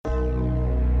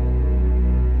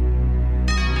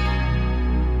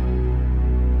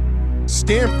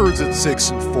Stanford's at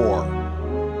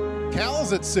 6-4.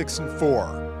 Cal's at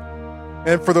 6-4.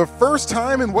 And for the first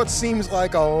time in what seems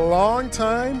like a long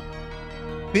time,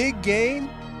 Big Game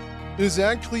is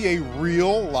actually a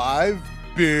real, live,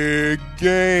 big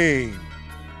game.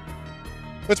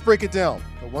 Let's break it down.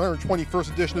 The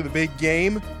 121st edition of the Big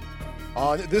Game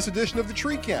on this edition of the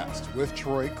TreeCast with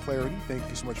Troy Clarity. Thank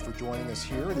you so much for joining us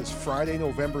here. It is Friday,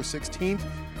 November 16th,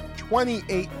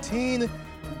 2018.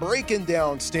 Breaking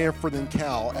down Stanford and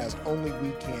Cal as only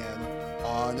we can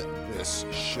on this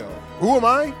show. Who am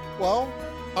I? Well,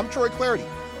 I'm Troy Clarity.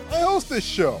 I host this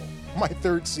show. My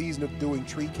third season of doing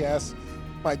TreeCasts.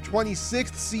 My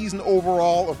 26th season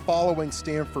overall of following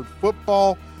Stanford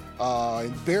football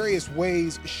in various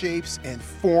ways, shapes, and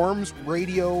forms.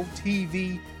 Radio,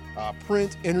 TV,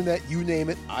 print, internet, you name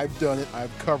it. I've done it.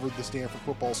 I've covered the Stanford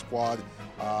football squad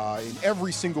in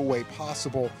every single way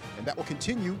possible, and that will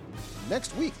continue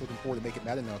next week. Looking forward to making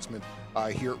that announcement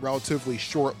here relatively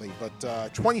shortly.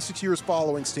 But 26 years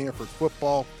following Stanford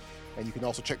football, and you can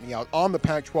also check me out on the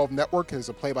Pac-12 Network as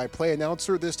a play-by-play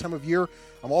announcer this time of year.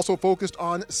 I'm also focused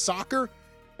on soccer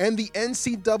and the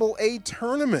NCAA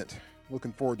tournament.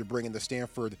 Looking forward to bringing the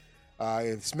Stanford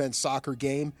men's soccer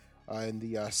game in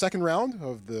the second round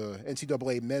of the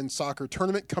NCAA men's soccer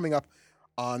tournament coming up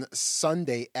on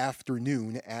Sunday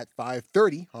afternoon at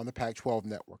 5:30 on the Pac-12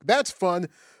 Network. That's fun.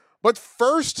 But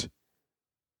first,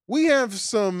 we have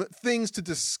some things to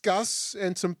discuss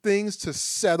and some things to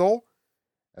settle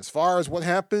as far as what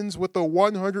happens with the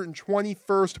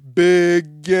 121st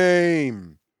Big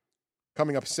Game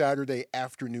coming up Saturday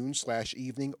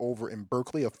afternoon/evening over in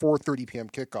Berkeley, a 4:30 p.m.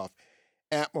 kickoff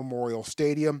at Memorial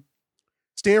Stadium.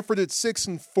 Stanford at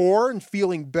 6-4 and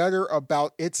feeling better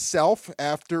about itself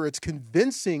after its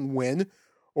convincing win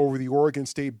over the Oregon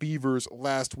State Beavers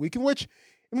last week, in which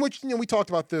we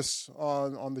talked about this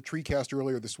on the TreeCast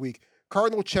earlier this week.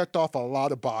 Cardinal checked off a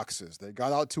lot of boxes. They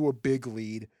got out to a big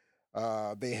lead.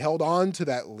 They held on to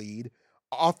that lead.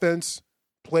 Offense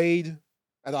played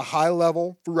at a high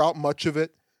level throughout much of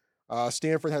it.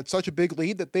 Stanford had such a big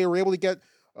lead that they were able to get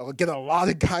a lot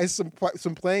of guys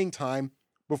some playing time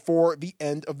before the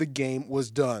end of the game was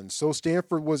done. So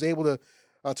Stanford was able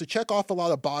to check off a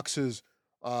lot of boxes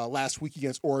last week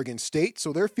against Oregon State,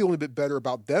 so they're feeling a bit better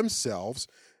about themselves.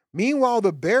 Meanwhile,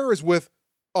 the Bears with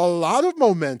a lot of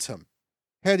momentum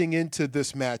heading into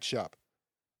this matchup,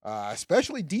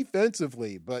 especially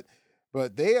defensively, but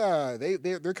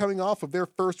they're coming off of their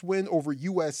first win over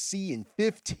USC in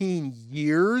 15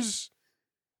 years.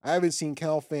 I haven't seen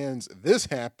Cal fans this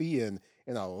happy in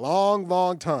a long,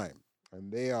 long time.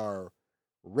 And they are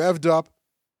revved up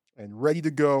and ready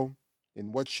to go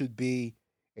in what should be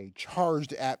a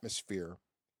charged atmosphere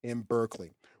in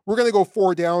Berkeley. We're going to go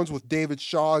four downs with David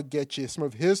Shaw, get you some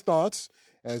of his thoughts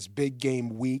as Big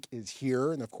Game Week is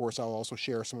here. And, of course, I'll also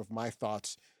share some of my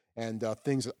thoughts and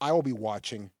things that I will be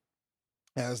watching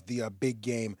as the big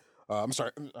game. I'm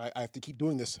sorry, I have to keep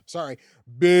doing this. Sorry.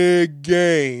 Big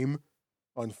Game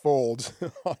unfolds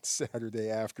on Saturday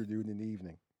afternoon and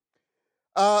evening.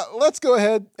 Let's go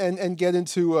ahead and get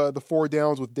into the four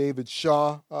downs with David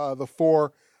Shaw, the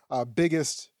four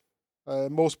biggest,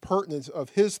 most pertinent of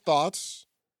his thoughts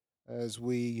as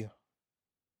we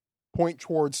point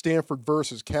towards Stanford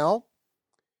versus Cal.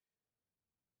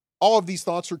 All of these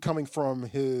thoughts are coming from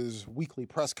his weekly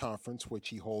press conference, which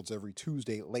he holds every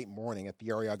Tuesday late morning at the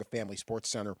Arriaga Family Sports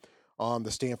Center on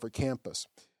the Stanford campus.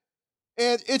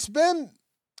 And it's been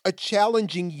a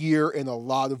challenging year in a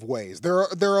lot of ways. There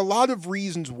are a lot of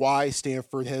reasons why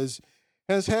Stanford has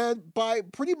had, by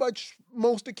pretty much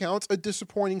most accounts, a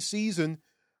disappointing season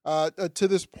to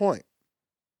this point.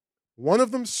 One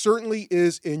of them certainly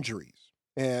is injuries.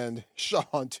 And Shaw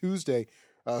on Tuesday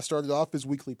started off his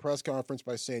weekly press conference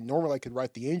by saying, normally I could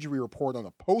write the injury report on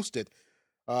a Post-it.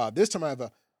 This time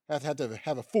I've had to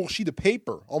have a full sheet of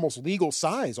paper, almost legal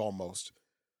size almost.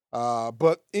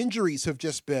 But injuries have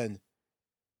just been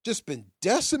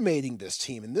decimating this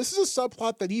team. And this is a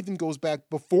subplot that even goes back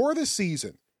before the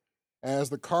season, as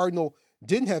the Cardinal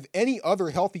didn't have any other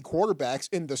healthy quarterbacks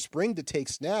in the spring to take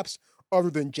snaps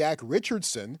other than Jack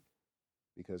Richardson,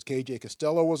 because KJ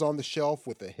Costello was on the shelf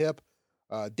with a hip,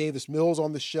 Davis Mills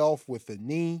on the shelf with a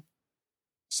knee.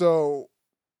 So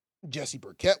Jesse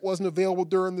Burkett wasn't available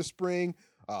during the spring.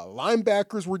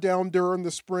 Linebackers were down during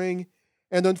the spring.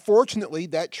 And unfortunately,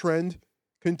 that trend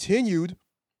continued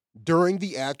during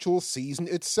the actual season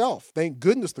itself. Thank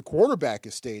goodness the quarterback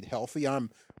has stayed healthy. I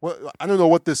don't know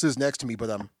what this is next to me, but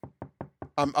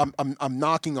I'm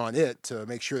knocking on it to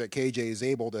make sure that KJ is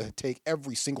able to take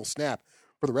every single snap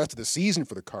for the rest of the season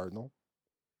for the Cardinal.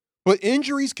 But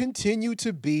injuries continue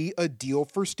to be a deal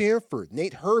for Stanford.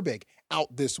 Nate Herbig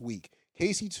out this week.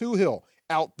 Casey Toohill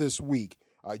out this week.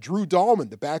 Drew Dahlman,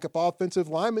 the backup offensive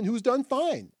lineman, who's done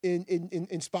fine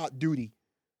in spot duty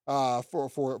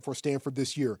for Stanford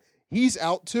this year. He's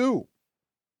out too.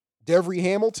 Devery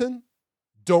Hamilton,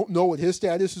 don't know what his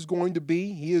status is going to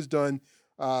be. He has done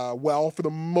well for the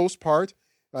most part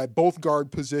at both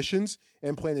guard positions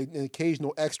and playing an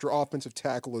occasional extra offensive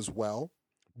tackle as well.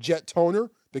 Jet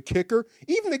Toner, the kicker,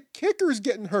 even the kicker's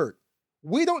getting hurt.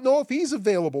 We don't know if he's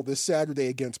available this Saturday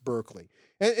against Berkeley.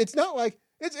 And it's not like,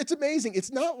 it's amazing.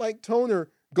 It's not like Toner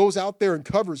goes out there and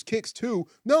covers kicks too.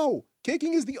 No,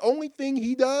 kicking is the only thing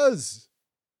he does.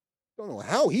 Don't know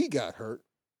how he got hurt.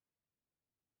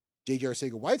 J.J.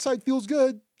 Arcega-Whiteside feels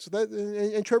good, so that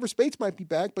and Trevor Spates might be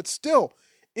back, but still,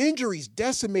 injuries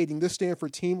decimating this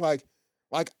Stanford team like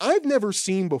I've never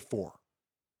seen before.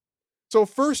 So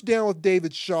first down with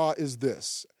David Shaw is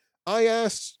this. I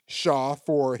asked Shaw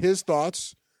for his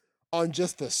thoughts on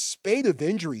just the spate of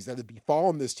injuries that have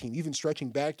befallen this team, even stretching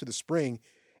back to the spring,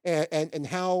 and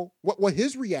how what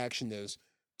his reaction is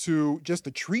to just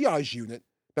the triage unit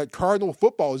that Cardinal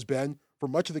football has been for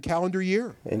much of the calendar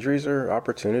year. Injuries are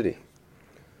opportunity.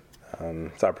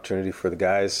 It's opportunity for the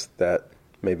guys that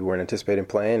maybe weren't anticipating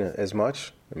playing as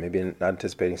much, or maybe not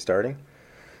anticipating starting.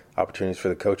 Opportunities for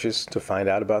the coaches to find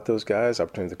out about those guys.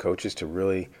 Opportunity for the coaches to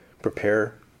really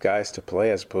prepare guys to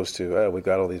play, as opposed to, oh, we've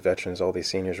got all these veterans, all these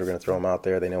seniors, we're going to throw them out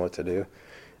there, they know what to do.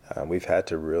 We've had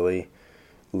to really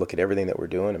look at everything that we're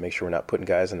doing and make sure we're not putting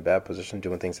guys in a bad position,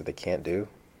 doing things that they can't do,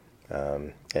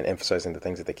 and emphasizing the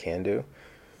things that they can do.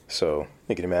 So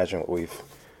you can imagine what we've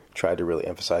tried to really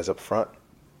emphasize up front.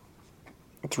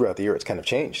 Throughout the year, it's kind of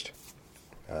changed.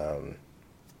 From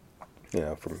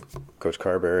Coach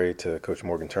Carberry to Coach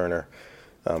Morgan Turner,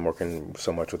 working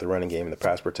so much with the running game and the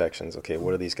pass protections. Okay,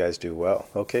 what do these guys do well?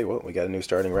 Okay, well, we got a new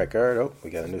starting right guard. Oh, we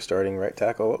got a new starting right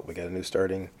tackle. Oh, we got a new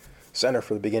starting center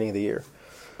for the beginning of the year.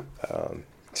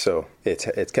 So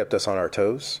it's kept us on our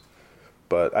toes,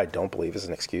 but I don't believe it's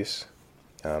an excuse.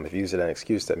 If you use it as an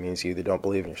excuse, that means you either don't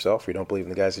believe in yourself or you don't believe in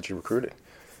the guys that you recruited.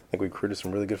 I think we recruited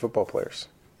some really good football players.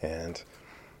 And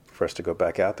for us to go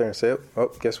back out there and say, oh,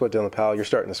 guess what, Dylan Powell, you're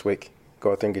starting this week.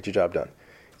 Go out there and get your job done.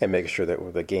 And making sure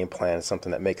that the game plan is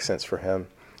something that makes sense for him.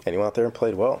 And he went out there and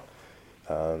played well.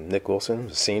 Nick Wilson,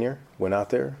 a senior, went out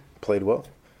there, played well.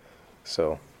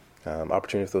 So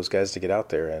opportunity for those guys to get out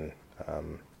there. And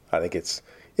I think it's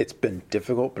been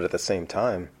difficult, but at the same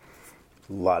time,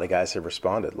 a lot of guys have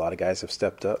responded. A lot of guys have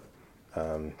stepped up.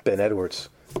 Ben Edwards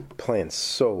playing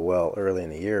so well early in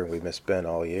the year. We missed Ben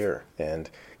all year. And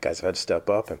guys have had to step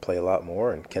up and play a lot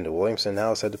more. And Kendall Williamson now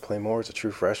has had to play more as a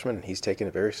true freshman. And he's taken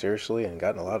it very seriously and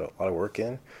gotten a lot of work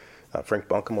in. Frank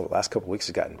Buncombe over the last couple of weeks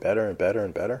has gotten better and better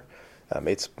and better.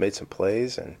 Made some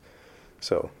plays. And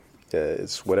so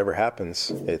it's whatever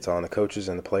happens, it's on the coaches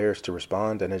and the players to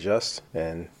respond and adjust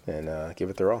and give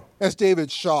it their all. That's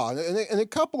David Shaw. And a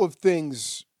couple of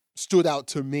things stood out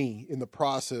to me in the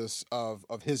process of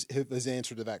his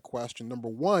answer to that question. Number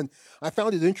one, I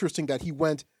found it interesting that he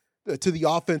went to the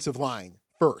offensive line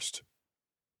first,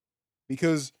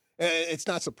 because it's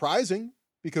not surprising,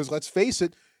 because let's face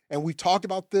it, and we've talked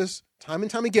about this time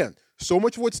and time again, so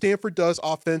much of what Stanford does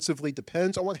offensively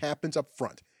depends on what happens up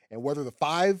front, and whether the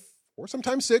 5 or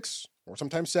sometimes 6 or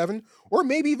sometimes 7 or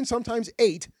maybe even sometimes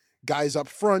 8 guys up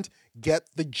front get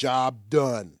the job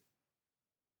done.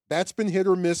 That's been hit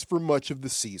or miss for much of the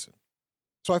season.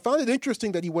 So I found it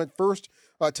interesting that he went first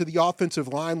to the offensive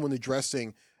line when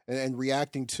addressing and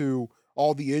reacting to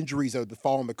all the injuries that have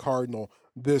befallen the Cardinal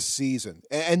this season.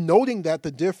 And noting that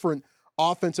the different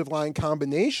offensive line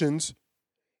combinations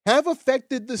have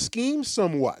affected the scheme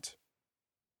somewhat.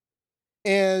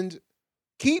 And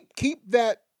keep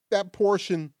that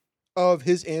portion of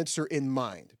his answer in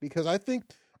mind, because I think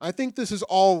this is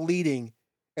all leading,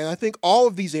 and I think all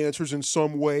of these answers in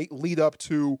some way lead up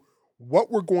to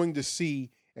what we're going to see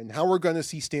and how we're going to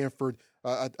see Stanford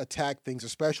attack things,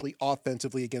 especially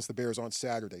offensively against the Bears on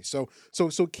Saturday. So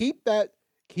keep that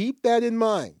in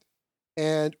mind,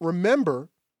 and remember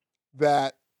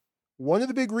that one of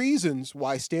the big reasons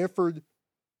why Stanford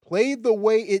played the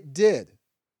way it did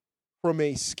from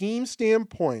a scheme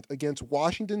standpoint against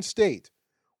Washington State,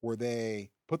 where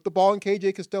they put the ball in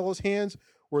KJ Costello's hands,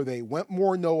 where they went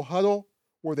more no huddle,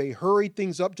 where they hurried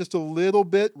things up just a little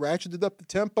bit, ratcheted up the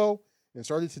tempo, and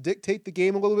started to dictate the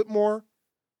game a little bit more.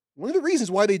 One of the reasons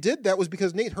why they did that was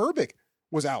because Nate Herbig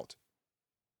was out.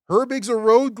 Herbig's a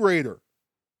road grader.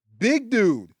 Big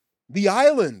dude. The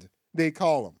island, they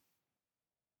call him.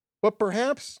 But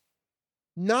perhaps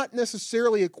not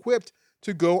necessarily equipped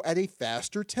to go at a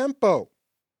faster tempo.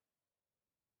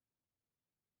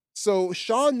 So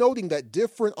Sean noting that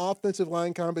different offensive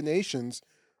line combinations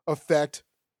affect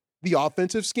the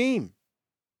offensive scheme.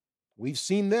 We've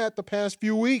seen that the past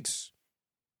few weeks.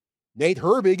 Nate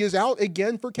Herbig is out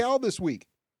again for Cal this week.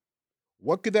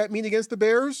 What could that mean against the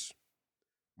Bears?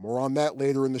 More on that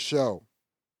later in the show.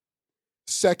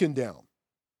 Second down.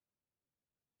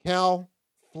 Cal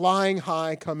flying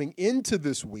high coming into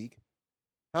this week.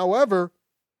 However,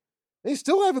 they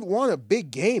still haven't won a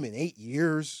big game in 8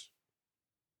 years.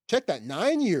 Check that,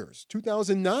 9 years.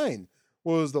 2009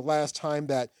 was the last time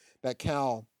that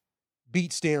Cal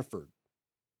beat Stanford.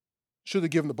 Should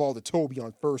have given the ball to Toby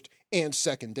on first and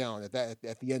second down at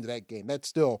the end of that game. That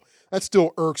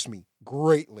still irks me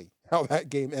greatly how that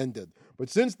game ended. But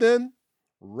since then,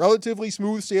 relatively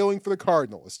smooth sailing for the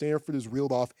Cardinal as Stanford has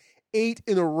reeled off 8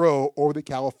 in a row over the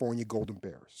California Golden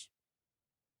Bears.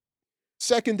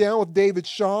 Second down with David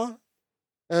Shaw,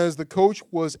 as the coach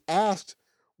was asked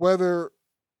whether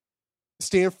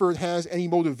Stanford has any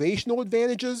motivational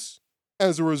advantages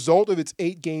as a result of its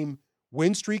 8-game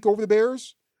win streak over the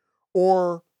Bears,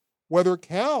 or whether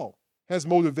Cal has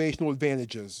motivational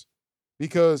advantages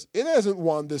because it hasn't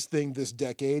won this thing this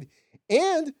decade,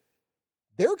 and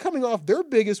they're coming off their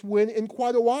biggest win in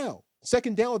quite a while.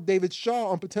 Second down with David Shaw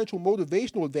on potential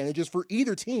motivational advantages for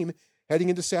either team heading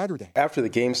into Saturday. After the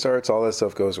game starts, all that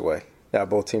stuff goes away. Now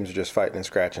both teams are just fighting and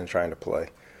scratching and trying to play.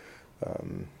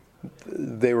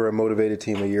 They were a motivated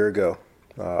team a year ago.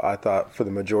 I thought for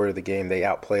the majority of the game they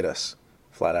outplayed us,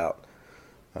 flat out.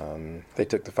 They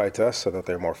took the fight to us. I thought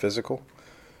they were more physical.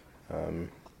 I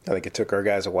think it took our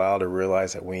guys a while to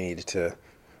realize that we needed to,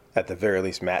 at the very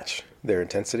least, match their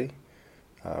intensity.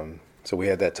 So we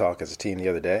had that talk as a team the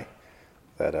other day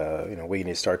that we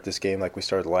need to start this game like we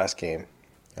started the last game,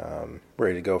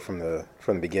 ready to go from the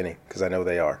beginning, because I know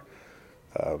they are.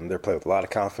 They're playing with a lot of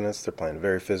confidence. They're playing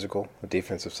very physical. The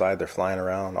defensive side, they're flying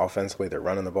around. Offensively, they're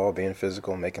running the ball, being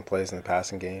physical, making plays in the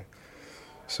passing game.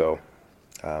 So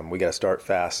we got to start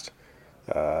fast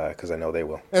because I know they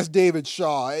will. That's David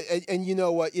Shaw. And you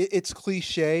know what? It's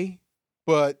cliche,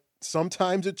 but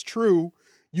sometimes it's true.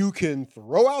 You can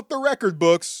throw out the record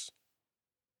books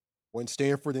when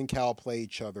Stanford and Cal play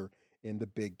each other in the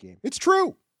big game. It's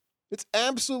true. It's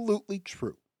absolutely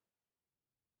true.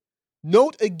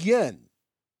 Note again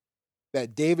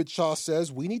that David Shaw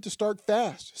says we need to start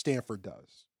fast. Stanford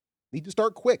does. Need to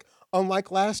start quick,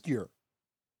 unlike last year.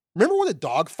 Remember what a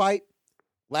dogfight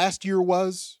last year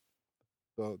was?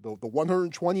 The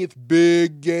 120th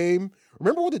big game.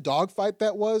 Remember what a dogfight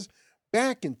that was?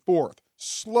 Back and forth,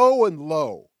 slow and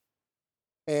low.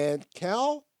 And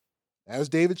Cal, as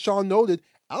David Shaw noted,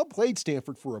 outplayed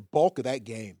Stanford for a bulk of that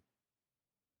game.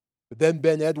 But then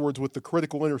Ben Edwards, with the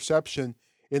critical interception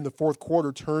in the fourth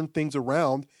quarter, turned things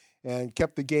around and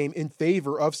kept the game in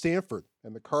favor of Stanford.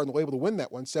 And the Cardinals were able to win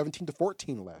that one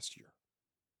 17-14 last year.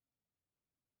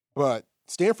 But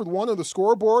Stanford won on the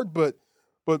scoreboard, but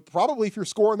probably if you're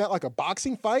scoring that like a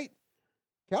boxing fight,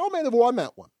 Cal may have won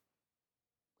that one,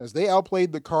 as they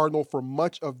outplayed the Cardinal for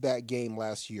much of that game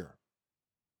last year.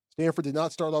 Stanford did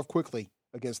not start off quickly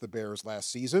against the Bears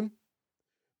last season.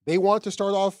 They want to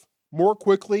start off more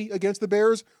quickly against the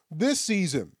Bears this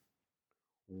season.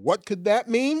 What could that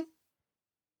mean?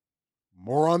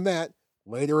 More on that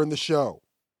later in the show.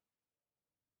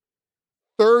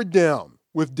 Third down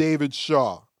with David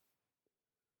Shaw.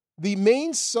 The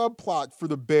main subplot for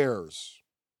the Bears,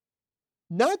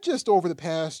 not just over the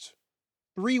past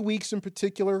 3 weeks in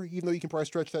particular, even though you can probably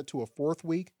stretch that to a fourth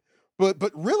week,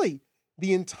 but really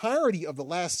the entirety of the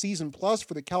last season plus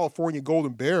for the California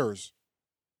Golden Bears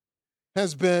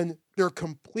has been their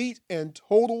complete and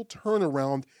total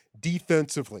turnaround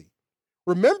defensively.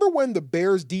 Remember when the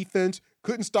Bears defense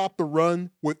couldn't stop the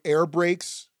run with air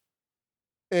brakes?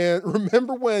 And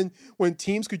remember when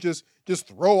teams could just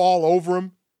throw all over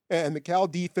them and the Cal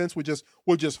defense would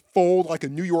just fold like a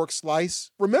New York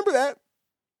slice? Remember that?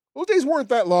 Those days weren't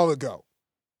that long ago.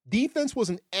 Defense was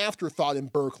an afterthought in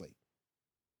Berkeley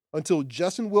until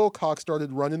Justin Wilcox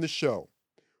started running the show.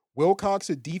 Wilcox,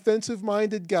 a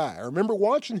defensive-minded guy. I remember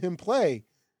watching him play.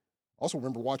 Also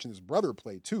remember watching his brother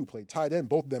play, too. Played tight end,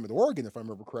 both of them at Oregon, if I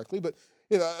remember correctly. But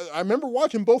I remember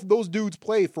watching both of those dudes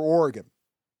play for Oregon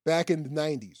back in the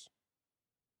 90s.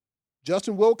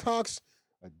 Justin Wilcox,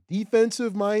 a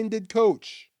defensive-minded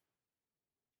coach.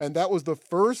 And that was the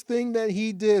first thing that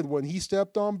he did when he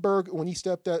stepped in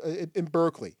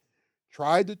Berkeley.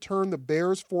 Tried to turn the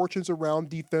Bears' fortunes around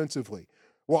defensively.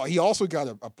 Well, he also got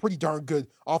a pretty darn good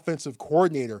offensive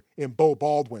coordinator in Bo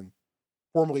Baldwin,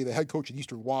 formerly the head coach at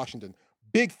Eastern Washington.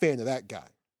 Big fan of that guy.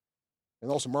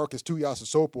 And also Marcus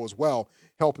Tuiasosopo as well,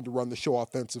 helping to run the show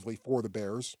offensively for the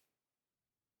Bears.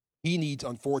 He needs,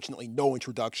 unfortunately, no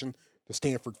introduction to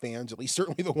Stanford fans, at least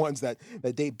certainly the ones that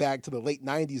date back to the late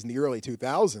 90s and the early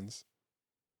 2000s.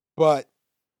 But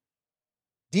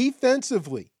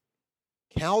defensively,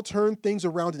 Cal turned things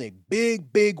around in a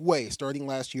big, big way starting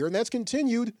last year, and that's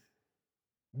continued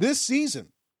this season,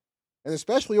 and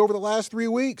especially over the last 3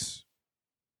 weeks.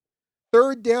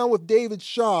 Third down with David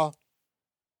Shaw.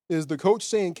 Is the coach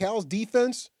saying Cal's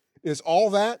defense is all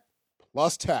that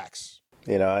plus tax?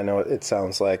 You know, I know it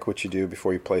sounds like what you do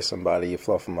before you play somebody, you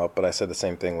fluff them up, but I said the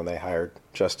same thing when they hired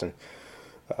Justin.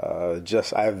 I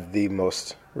have the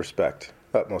utmost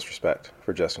respect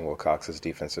for Justin Wilcox's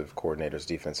defensive coordinator's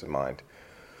defensive mind.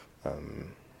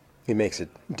 He makes it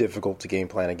difficult to game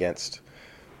plan against.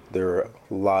 There are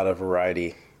a lot of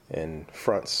variety in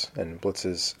fronts and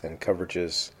blitzes and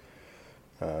coverages.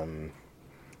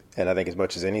 And I think as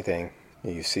much as anything,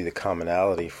 you see the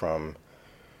commonality from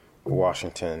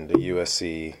Washington to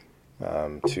USC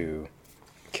to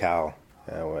Cal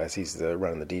as he's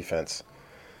running the defense.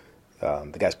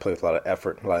 The guys play with a lot of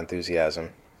effort, a lot of enthusiasm.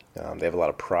 They have a lot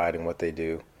of pride in what they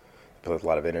do. They play with a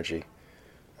lot of energy.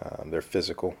 They're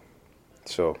physical.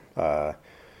 So had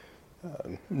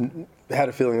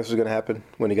a feeling this was going to happen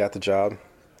when he got the job.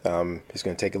 He's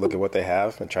going to take a look at what they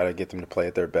have and try to get them to play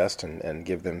at their best and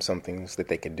give them some things that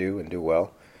they can do and do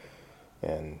well.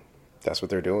 And that's what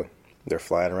they're doing. They're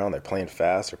flying around. They're playing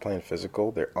fast. They're playing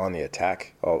physical. They're on the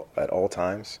attack at all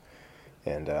times.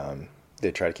 And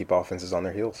they try to keep offenses on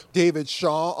their heels. David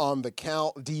Shaw on the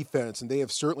Cal defense, and they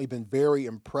have certainly been very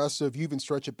impressive. You even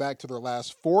stretch it back to their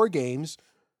last 4 games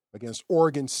against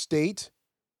Oregon State,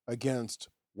 against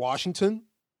Washington,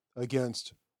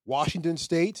 against Washington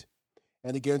State,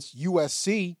 and against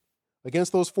USC.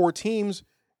 Against those 4 teams,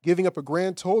 giving up a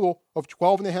grand total of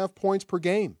 12.5 points per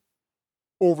game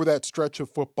over that stretch of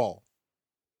football.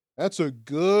 That's a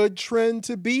good trend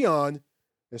to be on,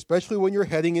 especially when you're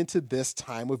heading into this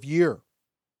time of year.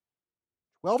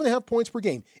 12.5 points per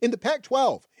game. In the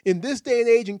Pac-12, in this day and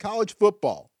age in college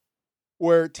football,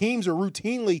 where teams are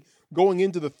routinely going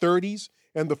into the 30s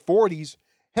and the 40s,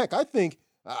 heck, I think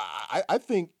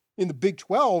in the Big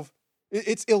 12,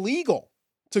 it's illegal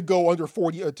to go under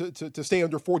 40, to stay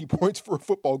under 40 points for a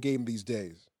football game these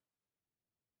days.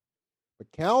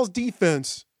 But Cal's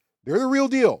defense, they're the real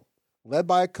deal, led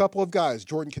by a couple of guys,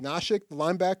 Jordan Kanashik, the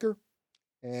linebacker,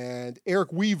 and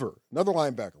Eric Weaver, another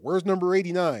linebacker. Where's number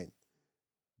 89?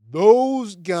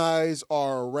 Those guys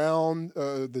are around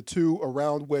the two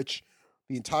around which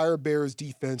the entire Bears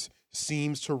defense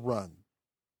seems to run.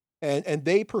 And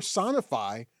they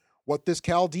personify what this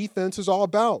Cal defense is all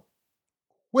about.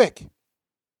 Quick,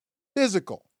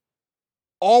 physical,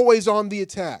 always on the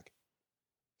attack,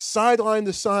 sideline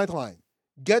to sideline,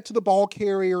 get to the ball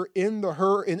carrier in a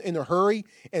hurry,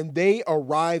 and they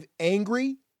arrive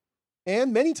angry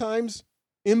and many times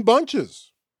in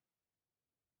bunches.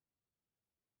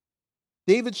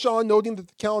 David Shaw noting that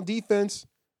the Cal defense,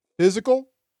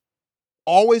 physical,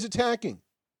 always attacking.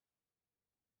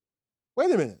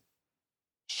 Wait a minute.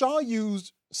 Shaw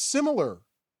used similar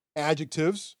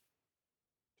adjectives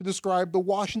to describe the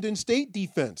Washington State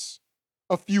defense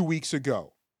a few weeks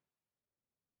ago.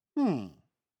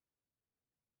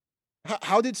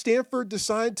 How did Stanford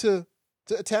decide to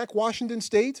attack Washington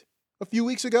State a few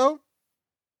weeks ago?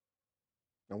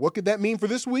 And what could that mean for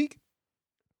this week?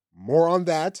 More on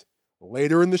that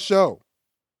later in the show.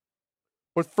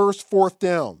 But first, 4th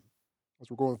down. As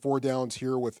we're going 4 downs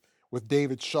here with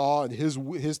David Shaw and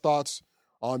his thoughts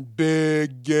on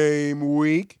big game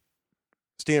week.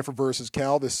 Stanford versus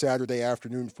Cal this Saturday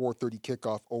afternoon, 4:30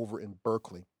 kickoff over in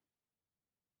Berkeley.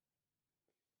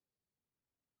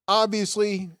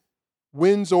 Obviously,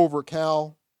 wins over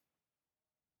Cal,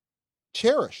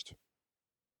 cherished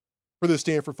for the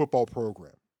Stanford football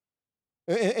program.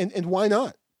 And why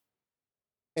not?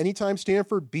 Anytime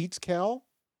Stanford beats Cal,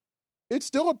 it's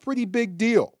still a pretty big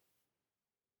deal.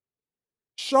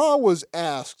 Shaw was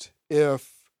asked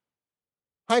if,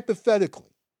 hypothetically,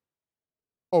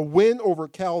 a win over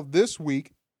Cal this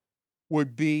week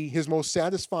would be his most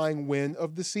satisfying win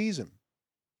of the season.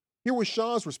 Here was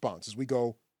Shaw's response as we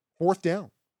go 4th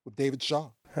down with David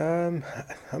Shaw. I'm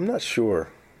not sure.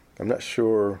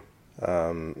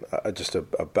 Just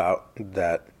about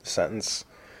that sentence,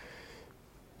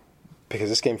 because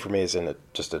this game for me is in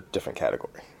just a different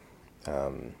category.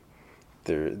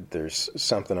 There's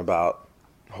something about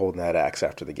holding that axe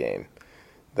after the game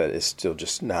that is still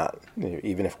just not,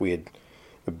 even if we had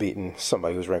beaten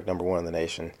somebody who's ranked number 1 in the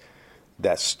nation,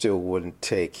 that still wouldn't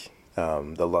take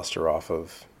the luster off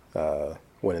of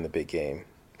winning the big game.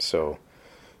 So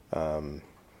I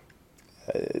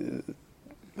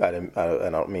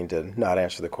don't mean to not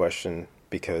answer the question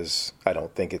because I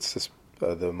don't think it's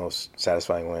the most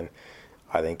satisfying win.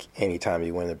 I think anytime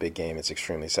you win a big game, it's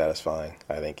extremely satisfying.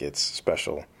 I think it's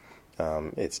special.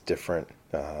 It's different.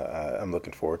 I'm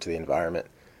looking forward to the environment.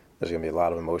 There's going to be a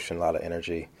lot of emotion, a lot of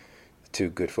energy. Two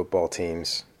good football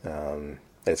teams.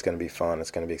 It's going to be fun.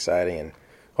 It's going to be exciting, and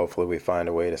hopefully we find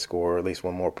a way to score at least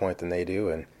one more point than they do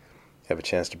and have a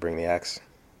chance to bring the Axe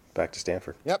back to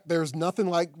Stanford. Yep, there's nothing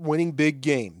like winning big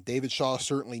game. David Shaw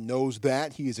certainly knows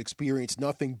that. He has experienced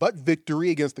nothing but victory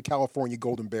against the California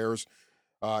Golden Bears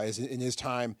in his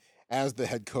time as the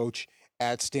head coach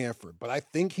at Stanford. But I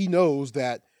think he knows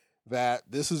that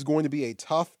this is going to be a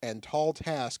tough and tall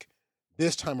task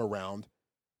this time around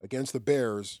against the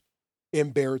Bears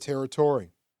in Bear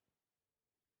territory.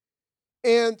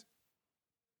 And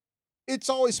it's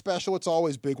always special. It's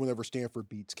always big whenever Stanford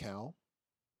beats Cal.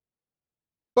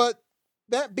 But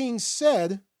that being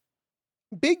said,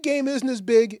 big game isn't as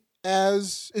big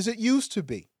as it used to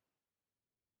be.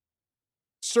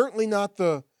 Certainly not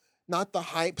the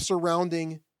hype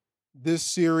surrounding this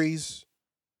series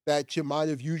that you might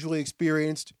have usually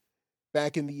experienced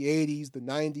back in the 80s, the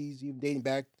 90s, even dating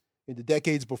back into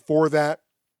decades before that,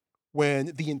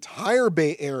 when the entire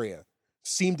Bay Area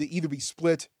seemed to either be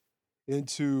split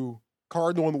into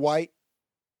cardinal and white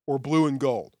or blue and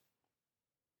gold.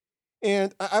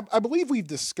 And I believe we've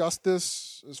discussed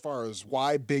this as far as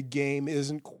why big game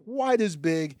isn't quite as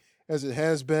big as it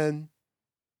has been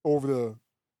over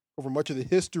much of the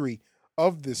history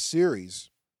of this series.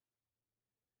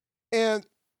 And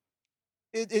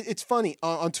it's funny.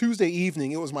 On Tuesday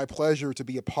evening, it was my pleasure to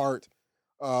be a part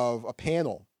of a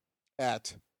panel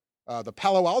at the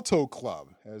Palo Alto Club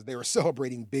as they were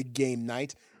celebrating big game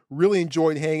night. Really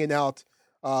enjoyed hanging out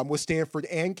with Stanford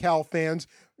and Cal fans,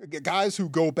 guys who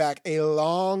go back a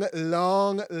long,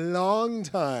 long, long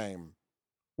time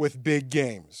with big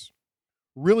games.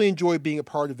 Really enjoyed being a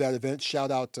part of that event.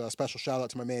 Special shout out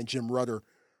to my man Jim Rudder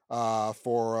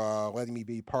for letting me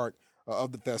be part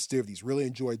of the festivities. Really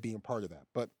enjoyed being a part of that.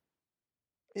 But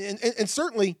and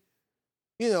certainly,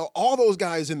 all those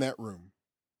guys in that room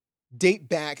date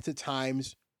back to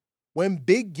times when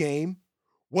big game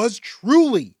was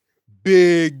truly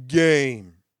big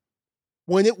game.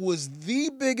 When it was the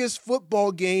biggest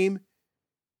football game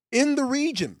in the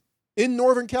region, in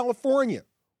Northern California,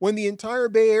 when the entire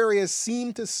Bay Area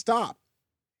seemed to stop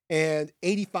and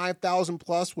 85,000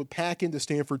 plus would pack into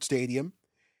Stanford Stadium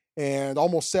and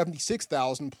almost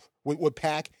 76,000 would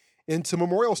pack into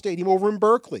Memorial Stadium over in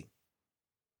Berkeley.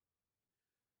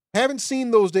 Haven't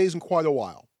seen those days in quite a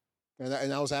while.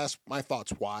 And I was asked my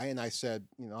thoughts why, and I said,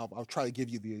 I'll try to give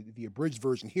you the abridged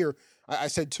version here. I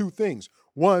said two things.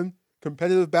 One,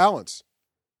 competitive balance.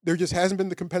 There just hasn't been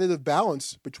the competitive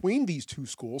balance between these two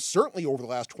schools, certainly over the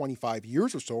last 25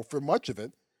 years or so, for much of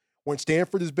it. When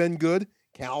Stanford has been good,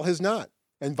 Cal has not,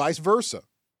 and vice versa.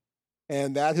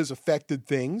 And that has affected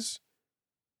things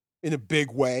in a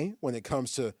big way when it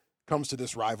comes to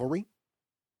this rivalry.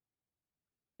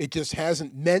 It just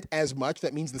hasn't meant as much.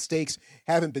 That means the stakes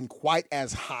haven't been quite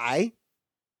as high.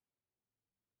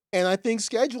 And I think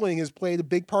scheduling has played a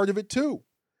big part of it too.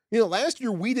 Last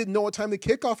year we didn't know what time the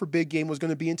kickoff for big game was going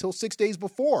to be until 6 days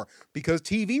before because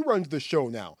TV runs the show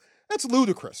now. That's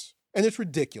ludicrous and it's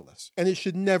ridiculous and it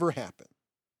should never happen.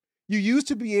 You used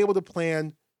to be able to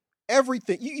plan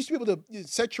everything. You used to be able to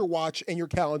set your watch and your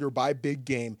calendar by big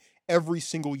game every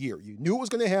single year. You knew it was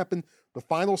going to happen the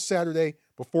final Saturday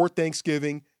before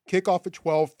Thanksgiving, kickoff at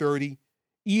 12:30.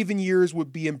 Even years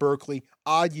would be in Berkeley.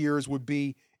 Odd years would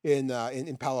be in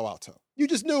Palo Alto. You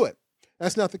just knew it.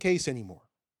 That's not the case anymore.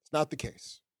 It's not the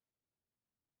case.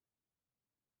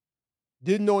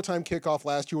 Didn't know what time kickoff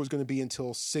last year was going to be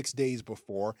until 6 days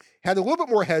before. Had a little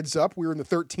bit more heads up. We were in the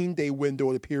 13-day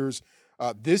window, it appears,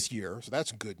 this year. So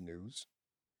that's good news.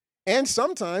 And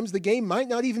sometimes the game might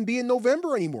not even be in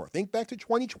November anymore. Think back to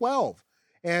 2012.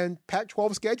 And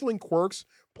Pac-12 scheduling quirks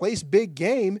place big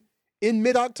game in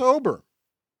mid-October.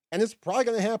 And it's probably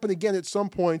going to happen again at some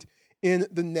point in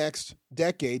the next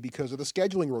decade because of the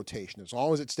scheduling rotation, as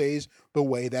long as it stays the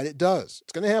way that it does.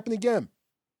 It's going to happen again.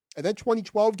 And that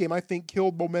 2012 game, I think,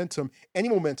 killed momentum, any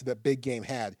momentum that big game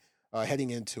had heading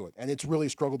into it. And it's really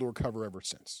struggled to recover ever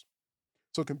since.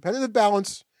 So competitive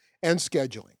balance and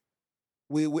scheduling.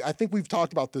 I think we've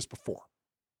talked about this before.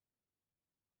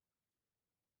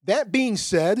 That being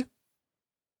said,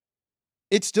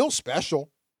 it's still special.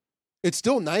 It's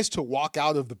still nice to walk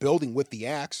out of the building with the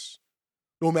axe,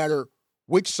 no matter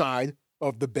which side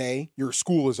of the bay your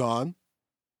school is on.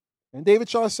 And David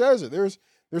Shaw says it. There's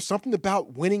something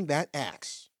about winning that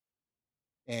axe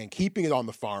and keeping it on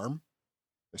the farm,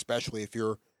 especially if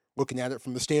you're looking at it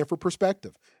from the Stanford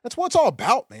perspective. That's what it's all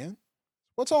about, man. That's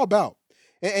What it's all about.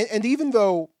 And even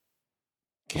though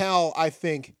Cal, I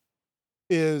think,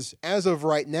 is, as of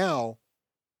right now,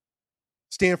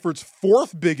 Stanford's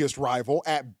fourth biggest rival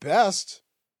at best,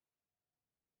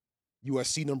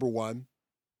 USC number one,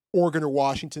 Oregon or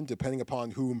Washington, depending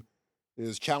upon whom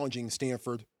is challenging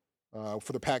Stanford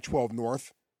for the Pac-12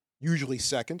 North, usually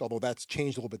second, although that's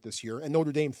changed a little bit this year, and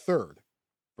Notre Dame third,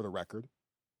 for the record.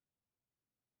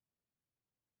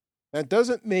 That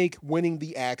doesn't make winning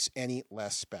the X any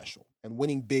less special and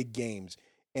winning big games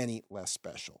any less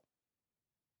special.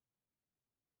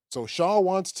 So Shaw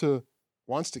wants to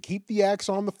keep the X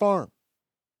on the farm.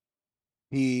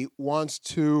 He wants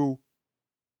to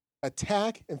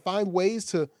attack and find ways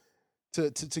to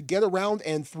get around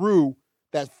and through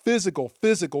that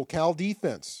physical Cal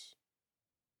defense.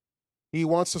 He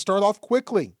wants to start off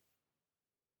quickly.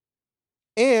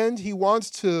 And he wants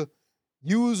to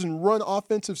use and run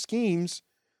offensive schemes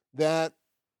that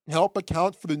help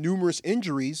account for the numerous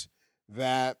injuries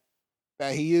that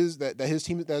his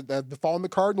team that have befallen the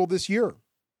Cardinal this year.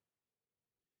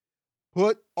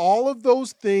 Put all of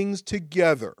those things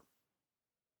together,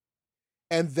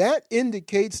 and that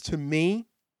indicates to me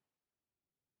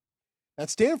that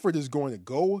Stanford is going to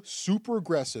go super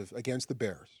aggressive against the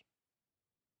Bears.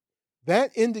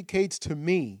 That indicates to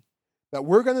me that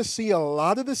we're going to see a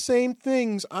lot of the same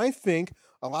things, I think,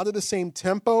 a lot of the same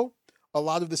tempo, a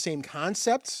lot of the same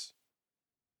concepts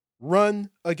run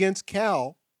against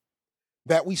Cal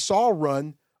that we saw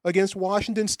run against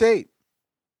Washington State.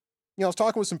 I was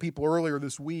talking with some people earlier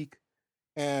this week,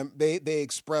 and they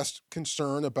expressed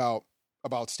concern about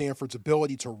Stanford's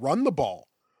ability to run the ball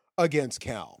against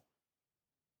Cal,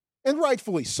 and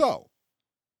rightfully so.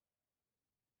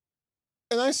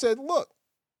 And I said, look,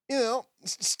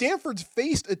 Stanford's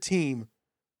faced a team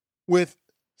with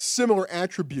similar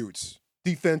attributes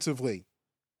defensively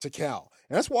to Cal,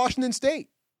 and that's Washington State.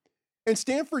 And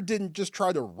Stanford didn't just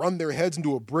try to run their heads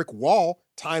into a brick wall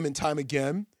time and time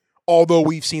again, although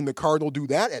we've seen the Cardinal do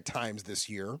that at times this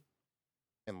year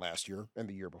and last year and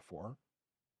the year before.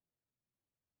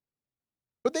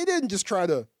 But they didn't just try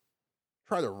to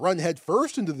run head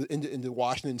first into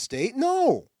Washington State.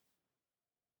 No.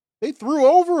 They threw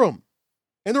over them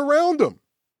and around them.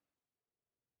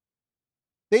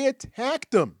 They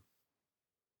attacked them.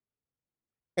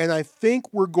 And I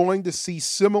think we're going to see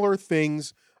similar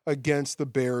things against the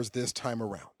Bears this time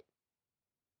around.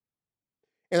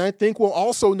 And I think we'll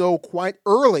also know quite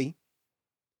early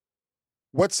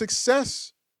what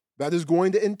success that is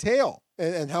going to entail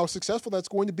and how successful that's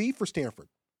going to be for Stanford.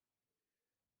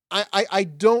 I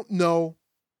don't know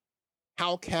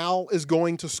how Cal is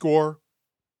going to score.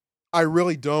 I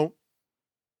really don't.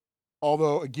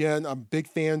 Although, again, I'm big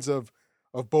fans of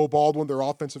Bo Baldwin, their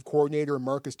offensive coordinator, and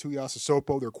Marcus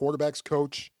Tuiasosopo, their quarterback's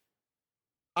coach.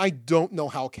 I don't know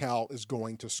how Cal is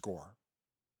going to score.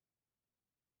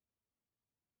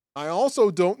 I also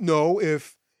don't know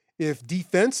if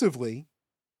defensively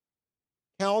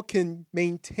Cal can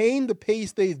maintain the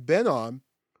pace they've been on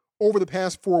over the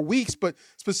past 4 weeks, but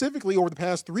specifically over the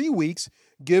past 3 weeks,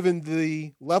 given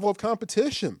the level of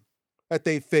competition that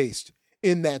they faced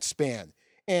in that span.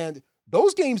 And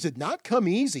those games did not come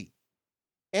easy,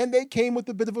 and they came with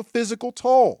a bit of a physical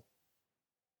toll.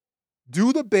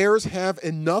 Do the Bears have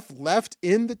enough left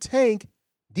in the tank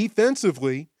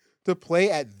defensively to play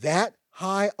at that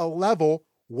high a level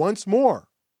once more?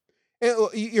 And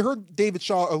you heard David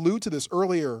Shaw allude to this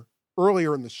earlier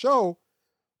in the show.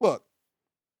 Look,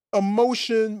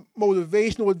 emotion,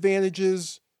 motivational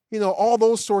advantages, all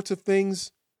those sorts of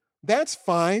things, that's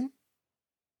fine.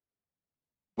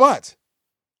 But,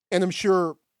 and I'm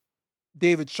sure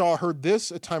David Shaw heard this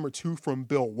a time or two from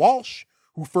Bill Walsh,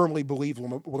 who firmly believes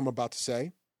what I'm about to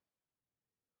say.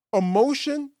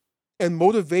 Emotion and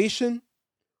motivation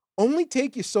only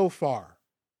take you so far.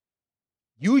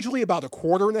 Usually about a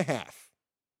quarter and a half.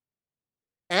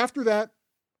 After that,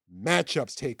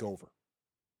 matchups take over.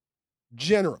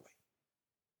 Generally.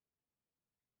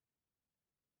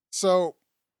 So,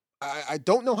 I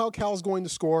don't know how Cal's going to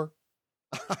score.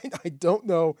 I don't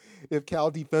know if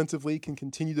Cal defensively can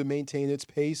continue to maintain its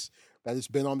pace that it's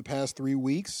been on the past 3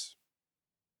 weeks.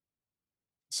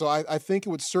 So I think it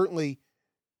would certainly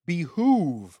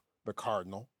behoove the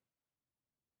Cardinal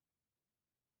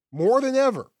more than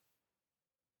ever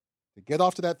to get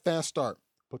off to that fast start,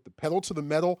 put the pedal to the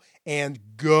metal, and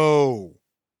go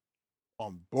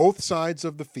on both sides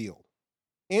of the field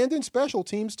and in special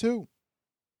teams too.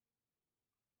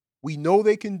 We know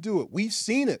they can do it. We've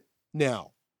seen it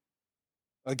now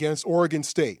against Oregon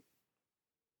State.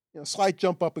 Slight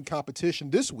jump up in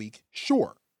competition this week,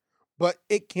 sure, but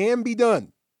it can be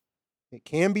done. It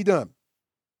can be done.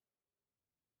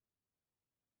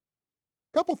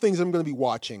 A couple things I'm going to be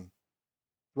watching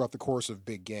throughout the course of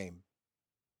Big Game.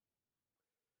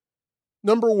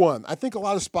 Number one, I think a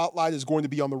lot of spotlight is going to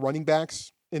be on the running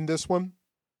backs in this one,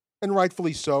 and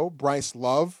rightfully so. Bryce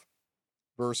Love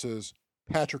versus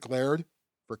Patrick Laird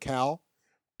for Cal.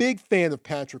 Big fan of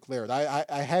Patrick Laird. I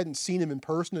hadn't seen him in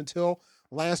person until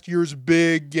last year's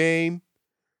Big Game,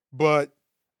 but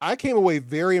I came away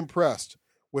very impressed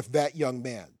with that young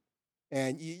man.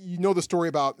 And you know the story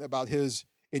about his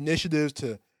initiatives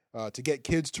to get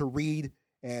kids to read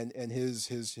and his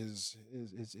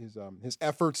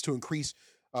efforts to increase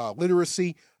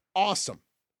literacy. Awesome,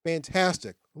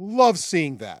 fantastic. Love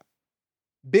seeing that.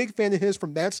 Big fan of his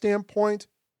from that standpoint,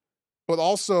 but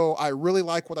also I really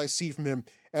like what I see from him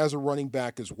as a running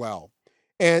back as well.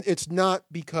 And it's not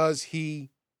because he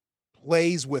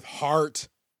plays with heart.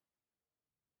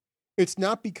 It's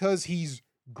not because he's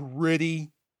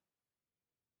gritty.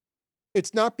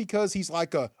 It's not because he's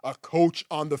like a coach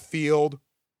on the field.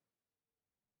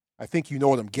 I think you know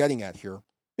what I'm getting at here.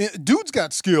 Dude's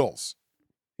got skills.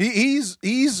 He's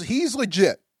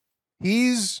legit.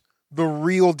 He's the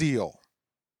real deal.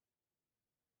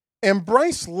 And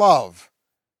Bryce Love,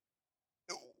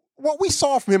 what we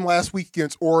saw from him last week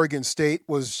against Oregon State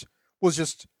was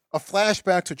just a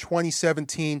flashback to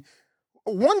 2017,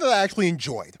 one that I actually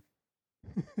enjoyed.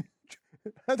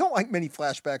 I don't like many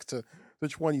flashbacks to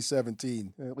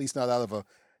 2017, at least not out of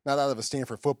a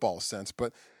Stanford football sense.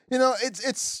 But you know,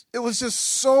 it was just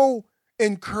so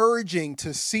encouraging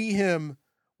to see him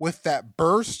with that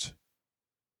burst.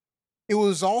 It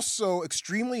was also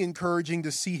extremely encouraging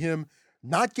to see him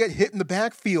not get hit in the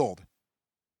backfield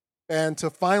and to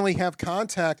finally have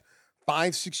contact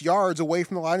 5-6 yards away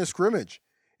from the line of scrimmage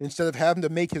instead of having to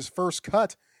make his first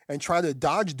cut and try to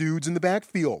dodge dudes in the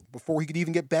backfield before he could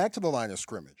even get back to the line of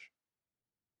scrimmage.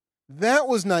 That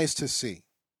was nice to see.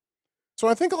 So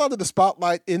I think a lot of the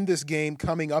spotlight in this game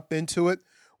coming up into it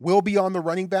will be on the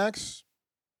running backs.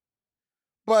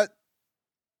 But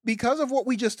because of what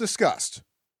we just discussed,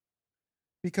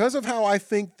 because of how I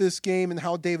think this game and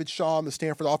how David Shaw and the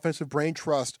Stanford Offensive Brain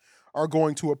Trust are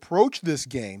going to approach this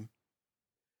game,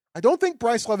 I don't think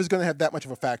Bryce Love is going to have that much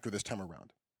of a factor this time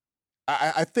around.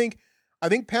 I think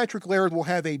Patrick Laird will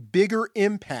have a bigger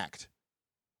impact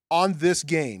on this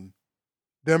game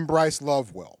than Bryce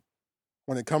Love will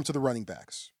when it comes to the running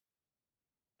backs.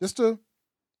 Just a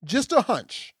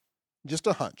hunch. Just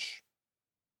a hunch.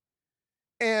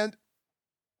 And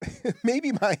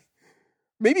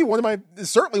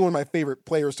certainly one of my favorite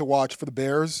players to watch for the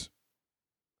Bears,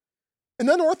 an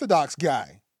unorthodox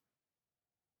guy.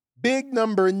 Big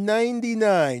number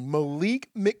 99, Malik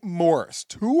McMorris,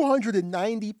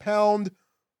 290-pound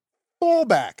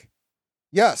fullback.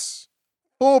 Yes,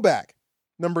 fullback,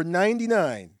 number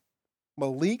 99,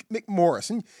 Malik McMorris.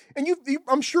 And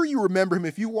I'm sure you remember him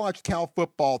if you watched Cal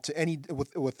football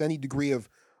with any degree of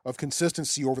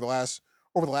consistency over the last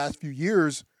few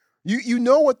years. You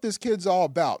know what this kid's all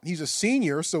about. He's a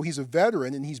senior, so he's a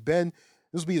veteran, and this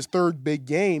will be his third big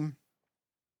game.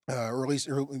 Or at least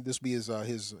this will be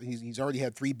he's already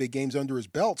had 3 big games under his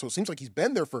belt, so it seems like he's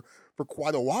been there for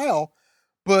quite a while.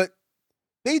 But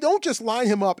they don't just line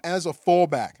him up as a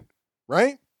fullback,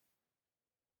 right?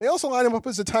 They also line him up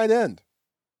as a tight end.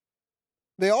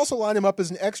 They also line him up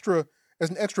as an extra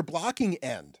blocking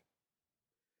end.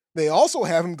 They also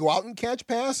have him go out and catch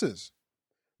passes.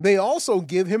 They also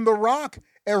give him the rock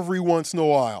every once in a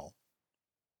while.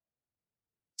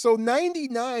 So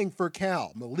 99 for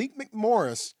Cal, Malik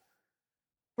McMorris,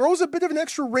 throws a bit of an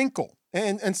extra wrinkle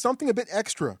and something a bit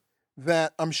extra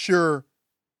that I'm sure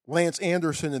Lance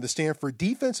Anderson and the Stanford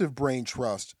Defensive Brain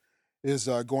Trust is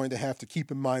going to have to keep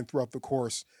in mind throughout the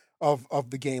course of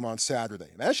the game on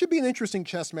Saturday. That should be an interesting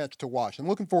chess match to watch. I'm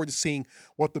looking forward to seeing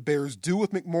what the Bears do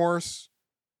with McMorris,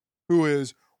 who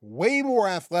is way more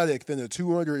athletic than a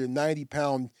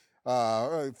 290-pound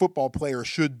football player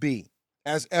should be,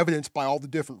 as evidenced by all the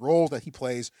different roles that he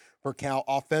plays for Cal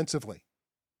offensively.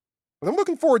 But I'm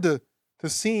looking forward to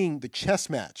seeing the chess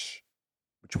match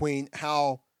between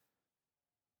how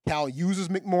Cal uses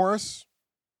McMorris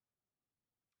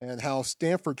and how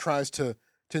Stanford tries to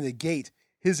negate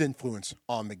his influence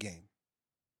on the game.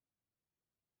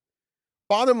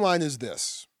 Bottom line is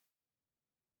this.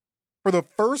 For the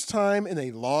first time in a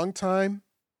long time,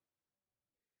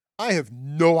 I have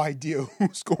no idea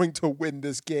who's going to win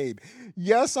this game.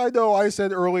 Yes, I know I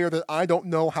said earlier that I don't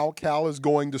know how Cal is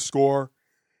going to score,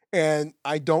 and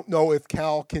I don't know if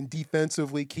Cal can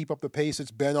defensively keep up the pace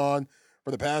it's been on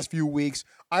for the past few weeks.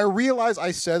 I realize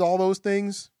I said all those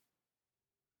things,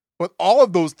 but all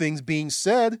of those things being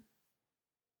said,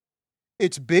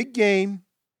 it's big game,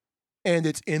 and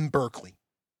it's in Berkeley.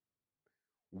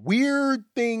 weird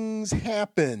things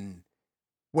happen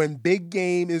when big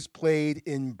game is played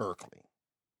in Berkeley.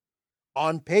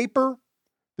 On paper,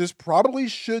 this probably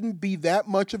shouldn't be that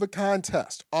much of a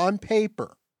contest. On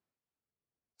paper,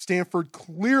 Stanford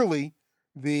clearly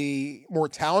the more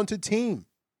talented team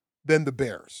than the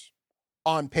Bears.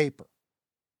 On paper.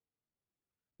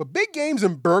 But big games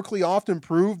in Berkeley often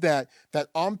prove that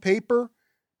on paper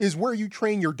is where you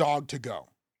train your dog to go.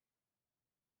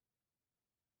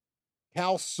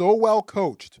 Cal so well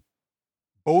coached,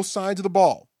 both sides of the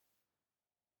ball.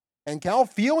 And Cal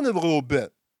feeling it a little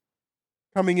bit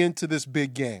coming into this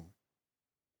big game.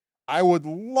 I would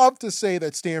love to say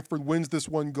that Stanford wins this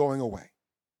one going away.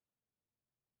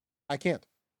 I can't.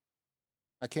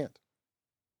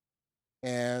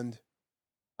 And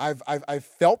I've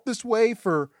felt this way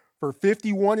for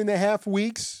 51 and a half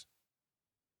weeks,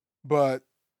 but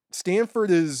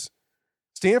Stanford's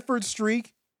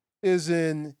streak is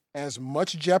in as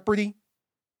much jeopardy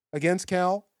against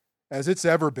Cal as it's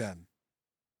ever been.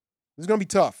 This is going to be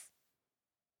tough.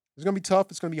 It's going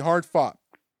to be hard fought.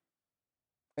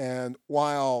 And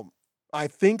while I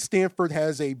think Stanford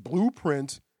has a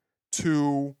blueprint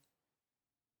to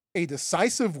a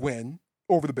decisive win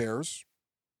over the Bears,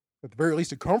 at the very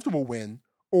least a comfortable win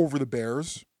over the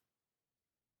Bears,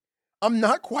 I'm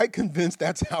not quite convinced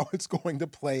that's how it's going to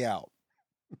play out.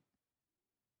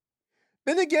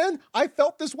 Then again, I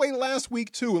felt this way last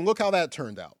week too, and look how that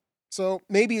turned out. So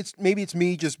maybe it's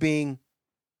me just being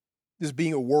a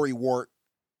worrywart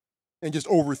and just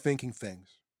overthinking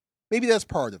things. Maybe that's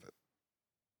part of it.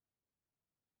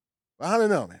 I don't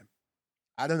know, man.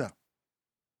 I don't know.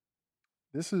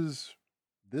 This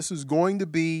is going to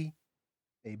be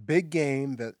a big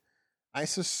game that I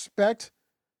suspect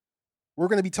we're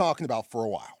going to be talking about for a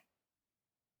while.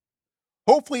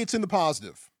 Hopefully it's in the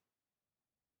positive.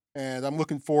 And I'm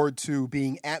looking forward to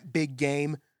being at big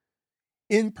game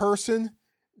in person.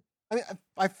 I mean,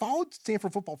 I followed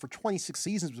Stanford football for 26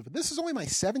 seasons, but this is only my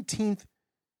 17th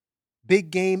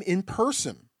big game in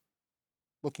person.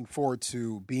 Looking forward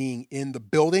to being in the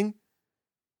building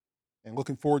and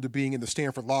looking forward to being in the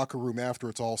Stanford locker room after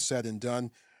it's all said and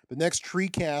done. The next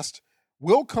TreeCast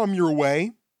will come your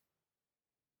way,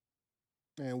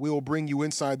 and we will bring you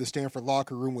inside the Stanford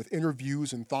locker room with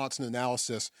interviews and thoughts and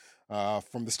analysis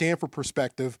from the Stanford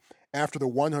perspective after the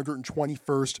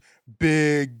 121st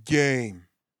big game.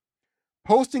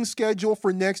 Posting schedule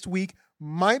for next week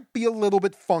might be a little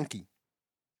bit funky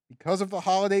because of the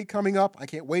holiday coming up. I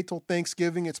can't wait till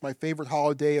Thanksgiving. It's my favorite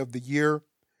holiday of the year.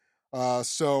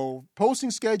 So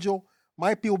posting schedule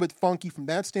might be a little bit funky from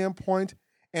that standpoint.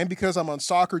 And because I'm on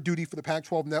soccer duty for the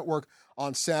Pac-12 Network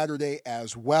on Saturday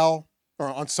as well, or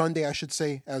on Sunday, I should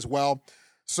say, as well.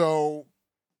 So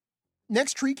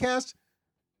next TreeCast,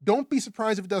 don't be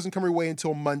surprised if it doesn't come your way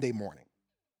until Monday morning.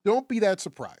 Don't be that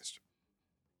surprised.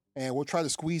 And we'll try to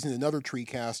squeeze in another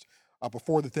TreeCast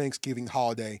before the Thanksgiving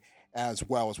holiday as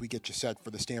well as we get you set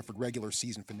for the Stanford regular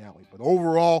season finale. But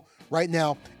overall, right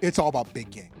now, it's all about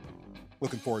big game.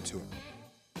 Looking forward to it.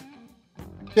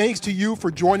 Thanks to you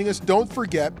for joining us. Don't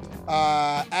forget,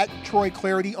 at Troy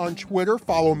Clarity on Twitter,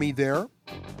 follow me there.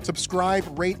 Subscribe,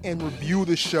 rate, and review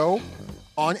the show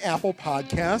on Apple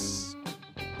Podcasts.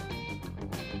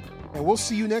 And we'll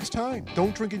see you next time.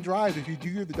 Don't drink and drive. If you do,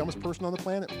 you're the dumbest person on the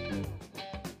planet.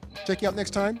 Check you out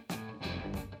next time.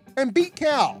 And beat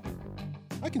Cal.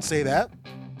 I can say that.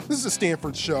 This is a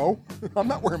Stanford show. I'm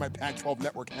not wearing my Pac-12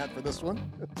 Network hat for this one.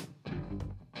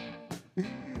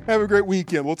 Have a great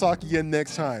weekend. We'll talk again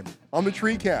next time on the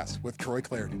TreeCast with Troy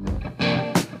Clarity.